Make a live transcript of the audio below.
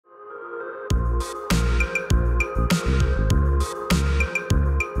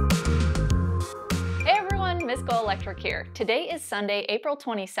Hey everyone, Miss GoElectric here. Today is Sunday, April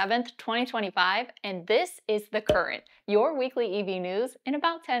 27th, 2025, and this is The Current, your weekly EV news in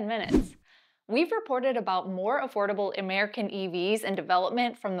about 10 minutes. We've reported about more affordable American EVs in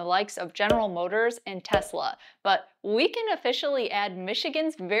development from the likes of General Motors and Tesla, but we can officially add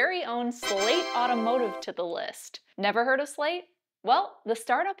Michigan's very own Slate Automotive to the list. Never heard of Slate? Well, the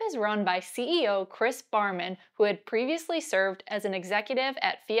startup is run by CEO Chris Barman, who had previously served as an executive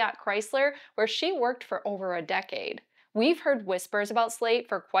at Fiat Chrysler, where she worked for over a decade. We've heard whispers about Slate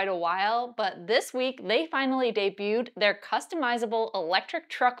for quite a while, but this week they finally debuted their customizable electric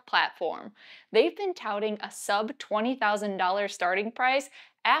truck platform. They've been touting a sub $20,000 starting price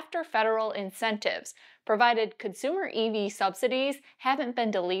after federal incentives, provided consumer EV subsidies haven't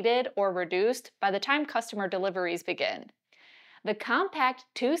been deleted or reduced by the time customer deliveries begin. The compact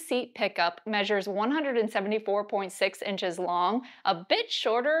two-seat pickup measures 174.6 inches long, a bit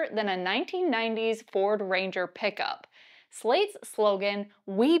shorter than a 1990s Ford Ranger pickup. Slate's slogan,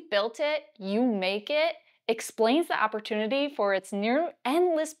 "We built it, you make it," explains the opportunity for its near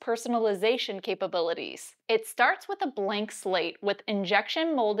endless personalization capabilities. It starts with a blank slate with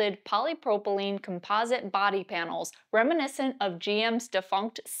injection-molded polypropylene composite body panels reminiscent of GM's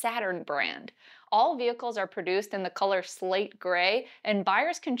defunct Saturn brand. All vehicles are produced in the color slate gray, and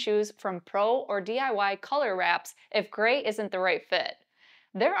buyers can choose from pro or DIY color wraps if gray isn't the right fit.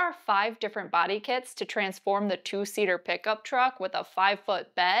 There are 5 different body kits to transform the 2-seater pickup truck with a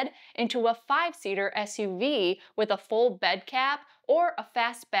 5-foot bed into a 5-seater SUV with a full bed cap or a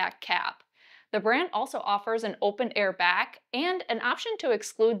fastback cap. The brand also offers an open-air back and an option to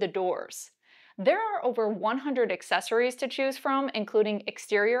exclude the doors. There are over 100 accessories to choose from, including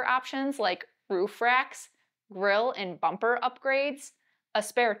exterior options like roof racks, grille and bumper upgrades, a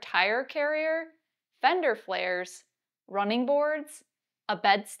spare tire carrier, fender flares, running boards, a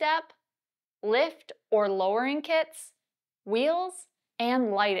bed step, lift or lowering kits, wheels,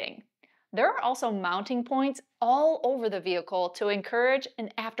 and lighting. There are also mounting points all over the vehicle to encourage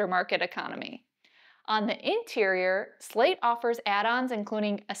an aftermarket economy. On the interior, Slate offers add-ons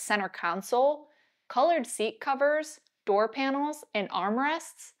including a center console, colored seat covers, door panels and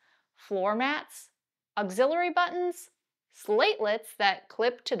armrests, floor mats, auxiliary buttons, slatelets that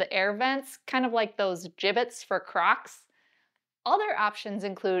clip to the air vents, kind of like those gibbets for Crocs. Other options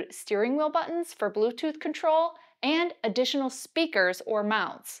include steering wheel buttons for Bluetooth control and additional speakers or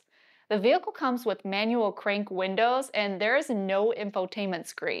mounts. The vehicle comes with manual crank windows and there is no infotainment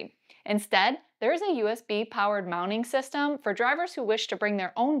screen. Instead, there is a USB-powered mounting system for drivers who wish to bring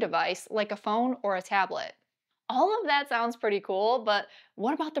their own device like a phone or a tablet. All of that sounds pretty cool, but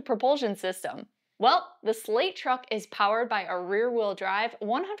what about the propulsion system? Well, the Slate truck is powered by a rear-wheel drive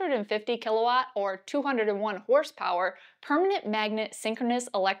 150 kilowatt or 201 horsepower permanent magnet synchronous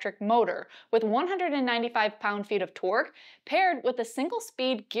electric motor with 195 pound-feet of torque paired with a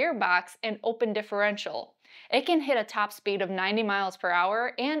single-speed gearbox and open differential. It can hit a top speed of 90 miles per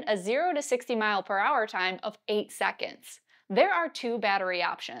hour and a 0 to 60 mile per hour time of 8 seconds. There are 2 battery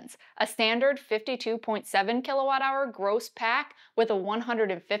options, a standard 52.7 kilowatt hour gross pack with a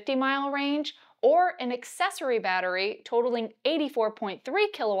 150 mile range, or an accessory battery totaling 84.3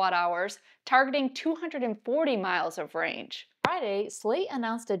 kilowatt hours, targeting 240 miles of range. Friday, Slate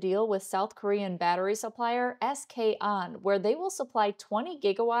announced a deal with South Korean battery supplier SK On, where they will supply 20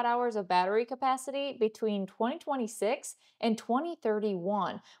 gigawatt hours of battery capacity between 2026 and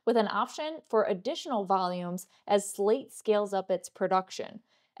 2031, with an option for additional volumes as Slate scales up its production.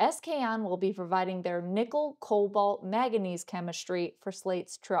 SK On will be providing their nickel, cobalt, manganese chemistry for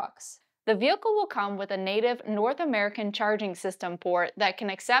Slate's trucks. The vehicle will come with a native North American charging system port that can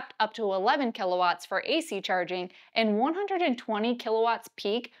accept up to 11 kilowatts for AC charging and 120 kilowatts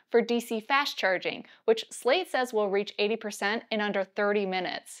peak for DC fast charging, which Slate says will reach 80% in under 30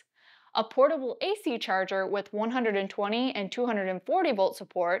 minutes. A portable AC charger with 120 and 240 volt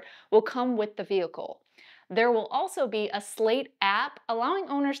support will come with the vehicle. There will also be a Slate app allowing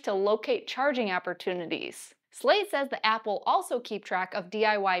owners to locate charging opportunities. Slate says the app will also keep track of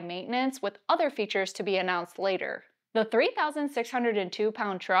DIY maintenance with other features to be announced later. The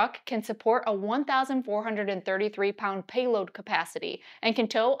 3,602-pound truck can support a 1,433-pound payload capacity and can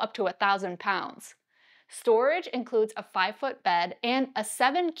tow up to 1,000 pounds. Storage includes a 5-foot bed and a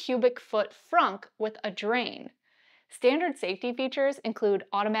 7 cubic foot frunk with a drain. Standard safety features include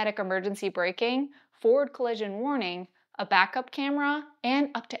automatic emergency braking, forward collision warning, a backup camera, and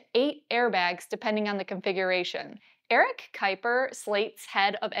up to 8 airbags depending on the configuration. Eric Kuiper, Slate's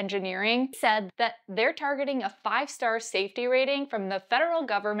head of engineering, said that they're targeting a 5-star safety rating from the federal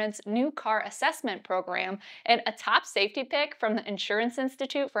government's new car assessment program and a top safety pick from the Insurance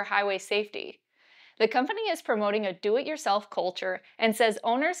Institute for Highway Safety. The company is promoting a do-it-yourself culture and says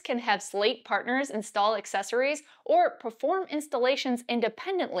owners can have Slate partners install accessories or perform installations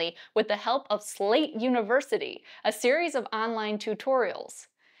independently with the help of Slate University, a series of online tutorials.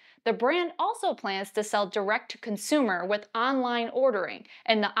 The brand also plans to sell direct-to-consumer with online ordering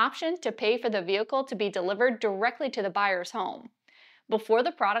and the option to pay for the vehicle to be delivered directly to the buyer's home. Before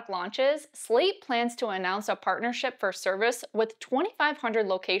the product launches, Slate plans to announce a partnership for service with 2,500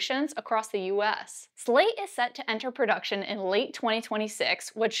 locations across the US. Slate is set to enter production in late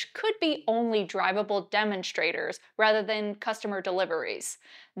 2026, which could be only drivable demonstrators rather than customer deliveries.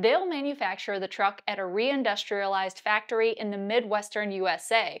 They'll manufacture the truck at a reindustrialized factory in the Midwestern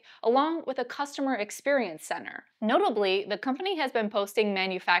USA, along with a customer experience center. Notably, the company has been posting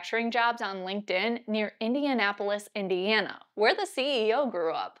manufacturing jobs on LinkedIn near Indianapolis, Indiana, where the CEO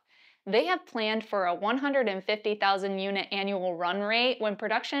grew up. They have planned for a 150,000 unit annual run rate when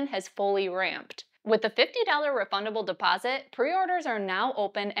production has fully ramped. With a $50 refundable deposit, pre-orders are now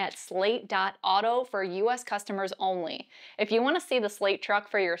open at Slate.auto for US customers only. If you want to see the Slate truck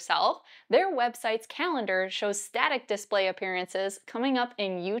for yourself, their website's calendar shows static display appearances coming up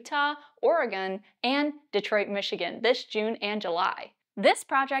in Utah, Oregon, and Detroit, Michigan this June and July. This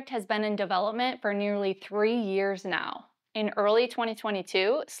project has been in development for nearly 3 years now. In early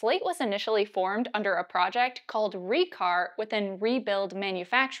 2022, Slate was initially formed under a project called ReCar within Rebuild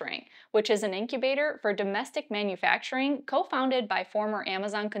Manufacturing, which is an incubator for domestic manufacturing co-founded by former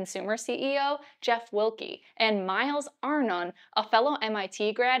Amazon consumer CEO Jeff Wilke and Miles Arnon, a fellow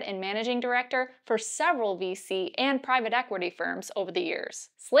MIT grad and managing director for several VC and private equity firms over the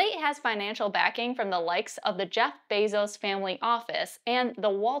years. Slate has financial backing from the likes of the Jeff Bezos family office and the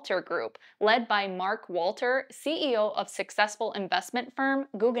Walter Group, led by Mark Walter, CEO of successful investment firm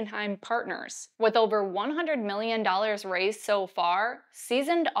Guggenheim Partners. With over $100 million raised so far,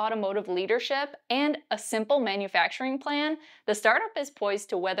 seasoned automotive leadership, and a simple manufacturing plan, the startup is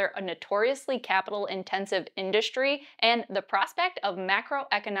poised to weather a notoriously capital-intensive industry and the prospect of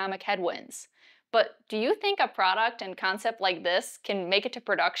macroeconomic headwinds. But do you think a product and concept like this can make it to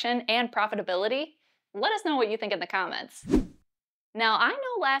production and profitability? Let us know what you think in the comments. Now, I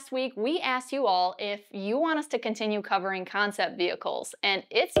know last week we asked you all if you want us to continue covering concept vehicles, and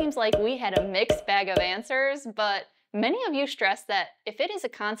it seems like we had a mixed bag of answers, but many of you stressed that if it is a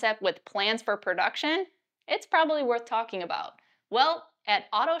concept with plans for production, it's probably worth talking about. Well, at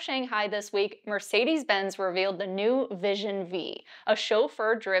Auto Shanghai this week, Mercedes-Benz revealed the new Vision V, a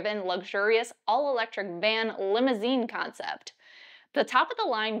chauffeur-driven, luxurious, all-electric van limousine concept. The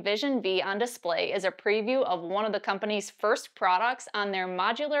top-of-the-line Vision V on display is a preview of one of the company's first products on their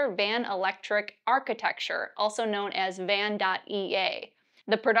modular van electric architecture, also known as Van.EA.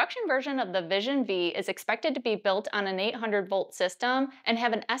 The production version of the Vision V is expected to be built on an 800-volt system and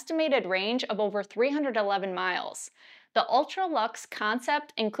have an estimated range of over 311 miles. The ultra-luxe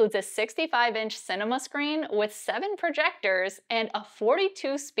concept includes a 65-inch cinema screen with 7 projectors and a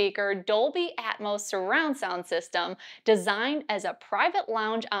 42-speaker Dolby Atmos surround sound system designed as a private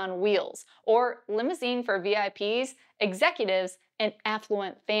lounge on wheels, or limousine for VIPs, executives, and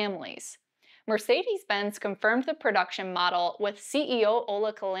affluent families. Mercedes-Benz confirmed the production model, with CEO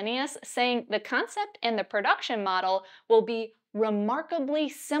Ola Källenius saying the concept and the production model will be remarkably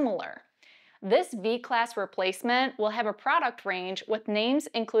similar. This V-Class replacement will have a product range with names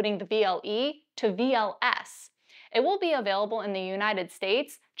including the VLE to VLS. It will be available in the United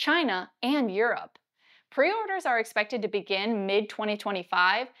States, China, and Europe. Pre-orders are expected to begin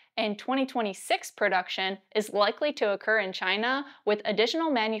mid-2025, and 2026 production is likely to occur in China, with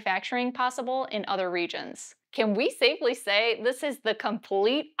additional manufacturing possible in other regions. Can we safely say this is the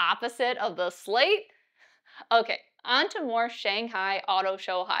complete opposite of the Slate? Okay, on to more Shanghai Auto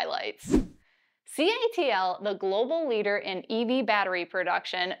Show highlights. CATL, the global leader in EV battery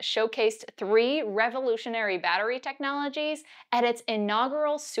production, showcased 3 revolutionary battery technologies at its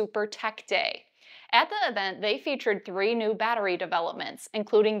inaugural Super Tech Day. At the event, they featured 3 new battery developments,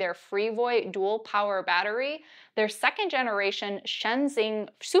 including their Freevoy dual power battery, their second-generation Shenzheng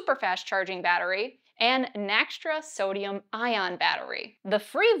superfast charging battery, and Naxtra sodium-ion battery. The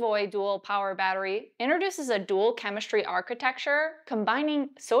Freevoy dual power battery introduces a dual chemistry architecture combining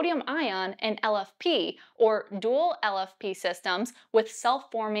sodium-ion and LFP, or dual LFP systems, with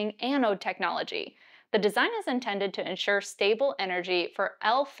self-forming anode technology. The design is intended to ensure stable energy for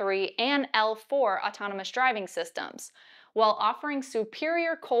L3 and L4 autonomous driving systems. while offering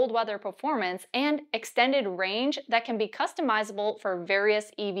superior cold weather performance and extended range that can be customizable for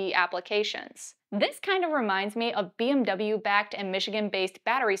various EV applications. This kind of reminds me of BMW-backed and Michigan-based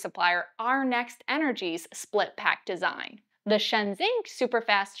battery supplier Our Next Energy's split pack design. The Shenzhen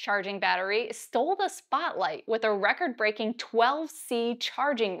superfast charging battery stole the spotlight with a record-breaking 12C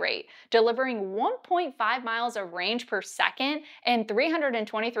charging rate, delivering 1.5 miles of range per second and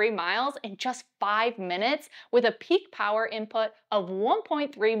 323 miles in just 5 minutes with a peak power input of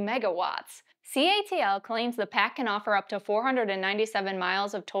 1.3 megawatts. CATL claims the pack can offer up to 497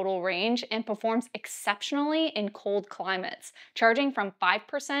 miles of total range and performs exceptionally in cold climates, charging from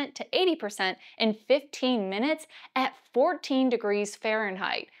 5% to 80% in 15 minutes at 14 degrees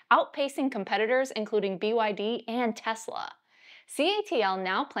Fahrenheit, outpacing competitors including BYD and Tesla. CATL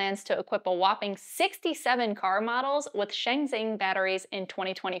now plans to equip a whopping 67 car models with Shenzhen batteries in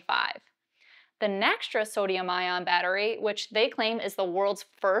 2025. The Nextra sodium-ion battery, which they claim is the world's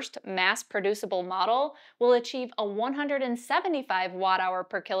first mass-producible model, will achieve a 175 watt-hour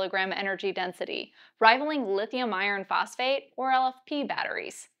per kilogram energy density, rivaling lithium iron phosphate or LFP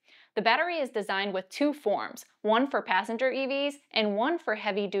batteries. The battery is designed with two forms, one for passenger EVs and one for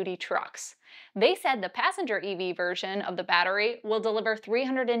heavy-duty trucks. They said the passenger EV version of the battery will deliver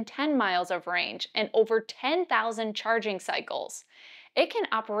 310 miles of range and over 10,000 charging cycles. It can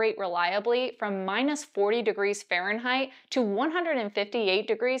operate reliably from minus 40 degrees Fahrenheit to 158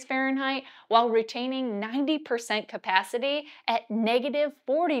 degrees Fahrenheit while retaining 90% capacity at negative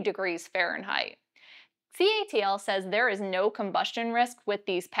 40 degrees Fahrenheit. CATL says there is no combustion risk with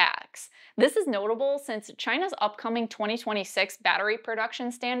these packs. This is notable since China's upcoming 2026 battery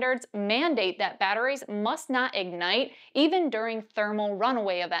production standards mandate that batteries must not ignite even during thermal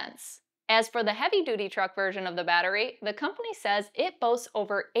runaway events. As for the heavy-duty truck version of the battery, the company says it boasts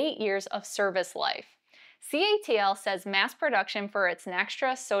over 8 years of service life. CATL says mass production for its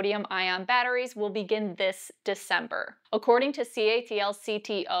Nextra sodium-ion batteries will begin this December. According to CATL's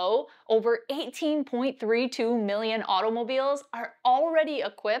CTO, over 18.32 million automobiles are already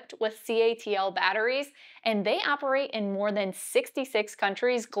equipped with CATL batteries, and they operate in more than 66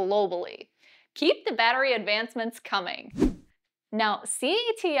 countries globally. Keep the battery advancements coming. Now,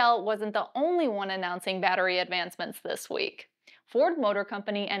 CATL wasn't the only one announcing battery advancements this week. Ford Motor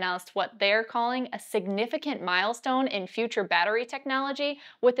Company announced what they're calling a significant milestone in future battery technology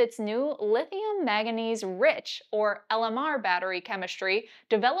with its new lithium manganese-rich, or LMR, battery chemistry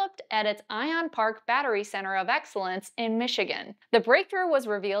developed at its Ion Park Battery Center of Excellence in Michigan. The breakthrough was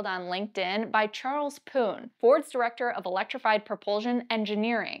revealed on LinkedIn by Charles Poon, Ford's Director of Electrified Propulsion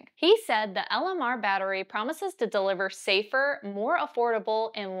Engineering. He said the LMR battery promises to deliver safer, more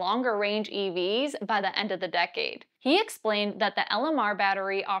affordable, and longer-range EVs by the end of the decade. He explained that the LMR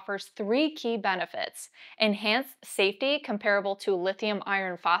battery offers 3 key benefits: enhanced safety comparable to lithium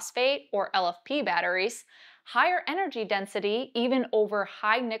iron phosphate or LFP batteries, higher energy density even over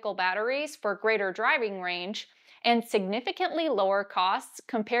high nickel batteries for greater driving range, and significantly lower costs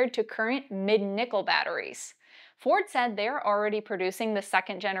compared to current mid-nickel batteries. Ford said they're already producing the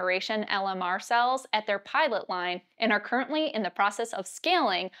second-generation LMR cells at their pilot line and are currently in the process of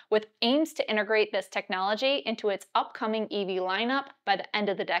scaling with aims to integrate this technology into its upcoming EV lineup by the end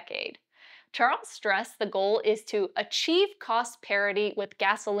of the decade. Charles stressed the goal is to achieve cost parity with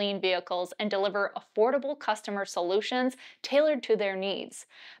gasoline vehicles and deliver affordable customer solutions tailored to their needs.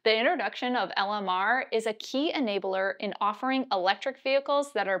 The introduction of LMR is a key enabler in offering electric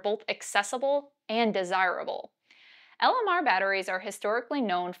vehicles that are both accessible and desirable. LMR batteries are historically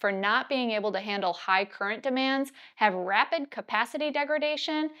known for not being able to handle high current demands, have rapid capacity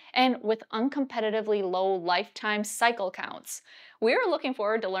degradation, and with uncompetitively low lifetime cycle counts. We're looking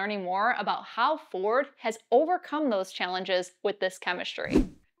forward to learning more about how Ford has overcome those challenges with this chemistry.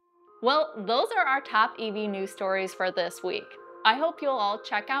 Well, those are our top EV news stories for this week. I hope you'll all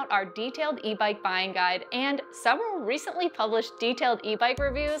check out our detailed e-bike buying guide and several recently published detailed e-bike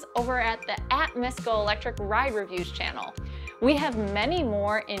reviews over at the Miss GoElectric Ride Reviews channel. We have many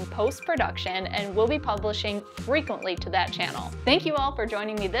more in post-production and we'll be publishing frequently to that channel. Thank you all for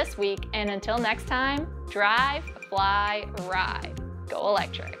joining me this week, and until next time, drive, fly, ride. Go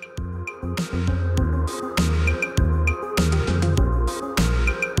electric.